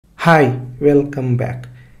Hi, welcome back.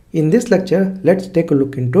 In this lecture, let's take a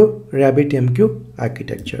look into RabbitMQ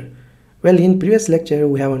architecture. Well, in previous lecture,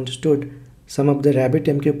 we have understood some of the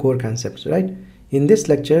RabbitMQ core concepts, right? In this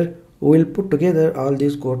lecture, we will put together all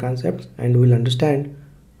these core concepts and we will understand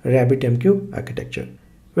RabbitMQ architecture.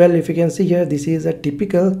 Well, if you can see here, this is a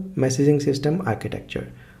typical messaging system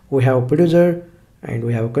architecture. We have a producer and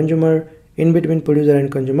we have a consumer. In between producer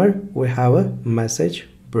and consumer, we have a message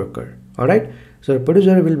broker. Alright, so the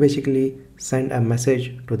producer will basically send a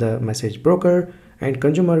message to the message broker and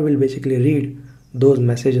consumer will basically read those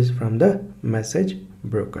messages from the message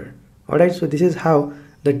broker. Alright, so this is how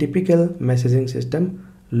the typical messaging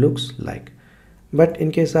system looks like. But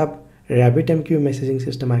in case of RabbitMQ messaging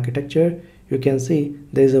system architecture, you can see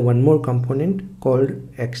there is one more component called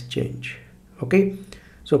exchange. Okay,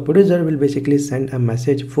 so producer will basically send a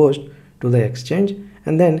message first to the exchange,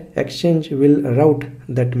 and then exchange will route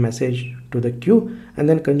that message to the queue, and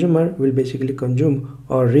then consumer will basically consume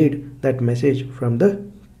or read that message from the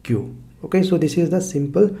queue. Okay, so this is the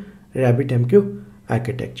simple RabbitMQ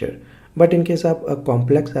architecture. But in case of a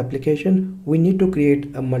complex application, we need to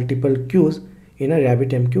create a multiple queues in a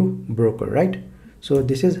RabbitMQ broker, right? So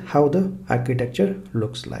this is how the architecture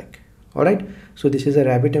looks like. Alright, so this is a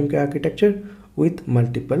RabbitMQ architecture with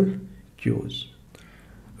multiple queues.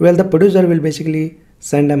 Well, the producer will basically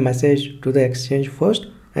send a message to the exchange first,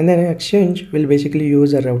 and then exchange will basically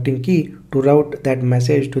use a routing key to route that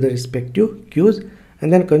message to the respective queues,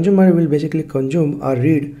 and then consumer will basically consume or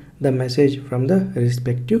read the message from the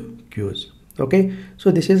respective queues. Okay, so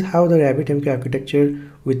this is how the RabbitMQ architecture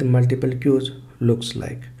with multiple queues looks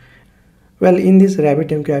like. Well, in this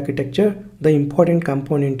RabbitMQ architecture, the important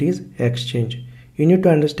component is exchange. You need to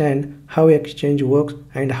understand how exchange works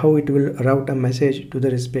and how it will route a message to the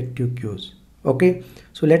respective queues. Okay,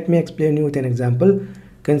 so let me explain you with an example.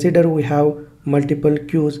 Consider we have multiple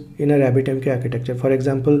queues in a RabbitMQ architecture. For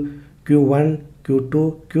example, Q1,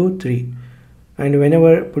 Q2, Q3. And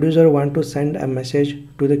whenever producer want to send a message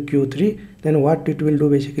to the Q3, then what it will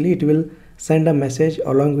do, basically it will send a message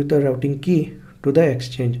along with the routing key to the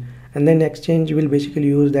exchange, and then exchange will basically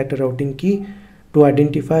use that routing key to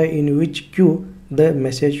identify in which queue the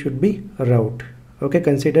message should be routed. Okay,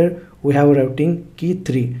 consider we have routing key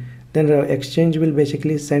 3, then exchange will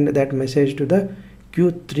basically send that message to the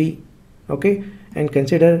Q3. Okay, and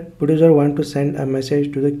consider producer want to send a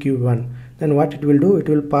message to the Q1, then what it will do, it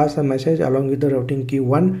will pass a message along with the routing key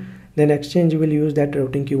 1, then exchange will use that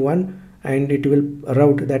routing key 1 and it will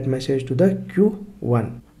route that message to the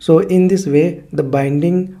Q1. So in this way, the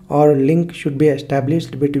binding or link should be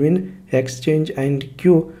established between exchange and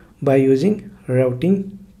queue by using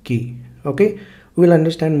routing key. Okay, we will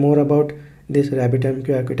understand more about this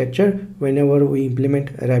RabbitMQ architecture whenever we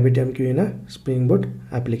implement RabbitMQ in a Spring Boot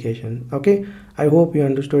application. Okay, I hope you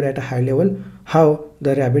understood at a high level how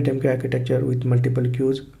the RabbitMQ architecture with multiple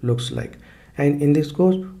queues looks like. And in this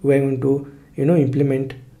course, we are going to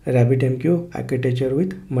implement RabbitMQ architecture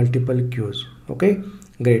with multiple queues. Okay,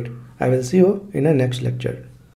 great. I will see you in the next lecture.